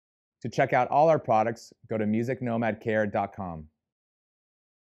To check out all our products, go to musicnomadcare.com.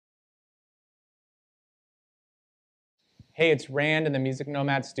 Hey, it's Rand in the Music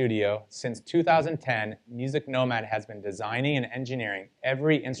Nomad studio. Since 2010, Music Nomad has been designing and engineering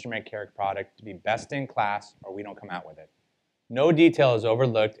every instrument care product to be best in class, or we don't come out with it. No detail is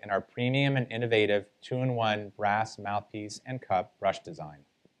overlooked in our premium and innovative 2-in-1 brass mouthpiece and cup brush design.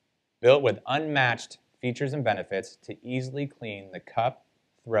 Built with unmatched features and benefits to easily clean the cup,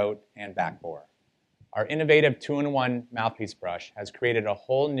 throat, and backbore. Our innovative 2-in-1 mouthpiece brush has created a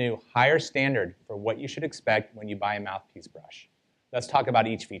whole new higher standard for what you should expect when you buy a mouthpiece brush. Let's talk about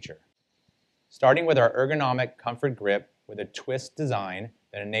each feature. Starting with our ergonomic comfort grip with a twist design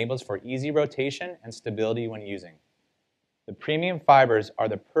that enables for easy rotation and stability when using. The premium fibers are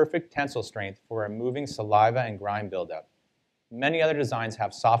the perfect tensile strength for removing saliva and grime buildup. Many other designs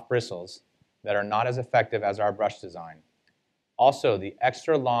have soft bristles that are not as effective as our brush design. Also, the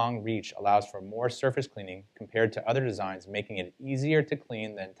extra long reach allows for more surface cleaning compared to other designs, making it easier to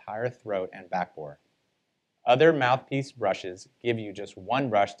clean the entire throat and backbore. Other mouthpiece brushes give you just one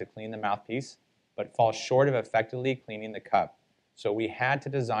brush to clean the mouthpiece, but fall short of effectively cleaning the cup. So we had to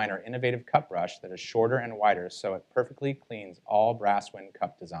design our innovative cup brush that is shorter and wider so it perfectly cleans all Brasswind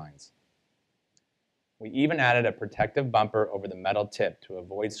cup designs. We even added a protective bumper over the metal tip to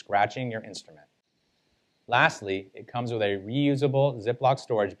avoid scratching your instrument. Lastly, it comes with a reusable Ziploc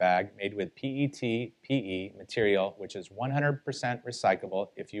storage bag made with PET/PE material, which is 100% recyclable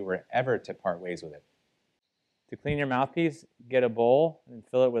if you were ever to part ways with it. To clean your mouthpiece, get a bowl and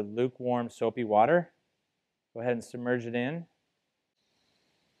fill it with lukewarm soapy water. Go ahead and submerge it in.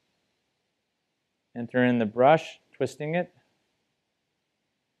 Enter in the brush, twisting it.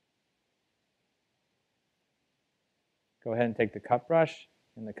 Go ahead and take the cup brush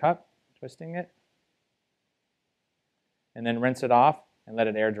in the cup, twisting it. And then rinse it off and let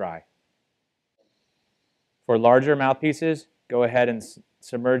it air dry. For larger mouthpieces, go ahead and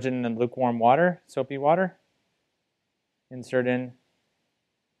submerge it in the lukewarm water, soapy water. Insert in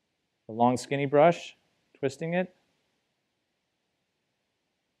the long skinny brush, twisting it.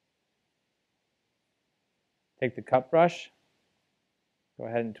 Take the cup brush, go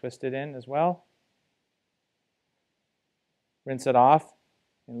ahead and twist it in as well. Rinse it off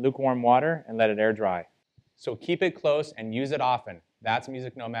in lukewarm water and let it air dry. So keep it close and use it often. That's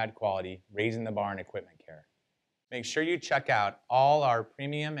Music Nomad quality, raising the bar in equipment care. Make sure you check out all our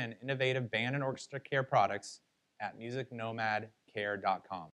premium and innovative band and orchestra care products at musicnomadcare.com.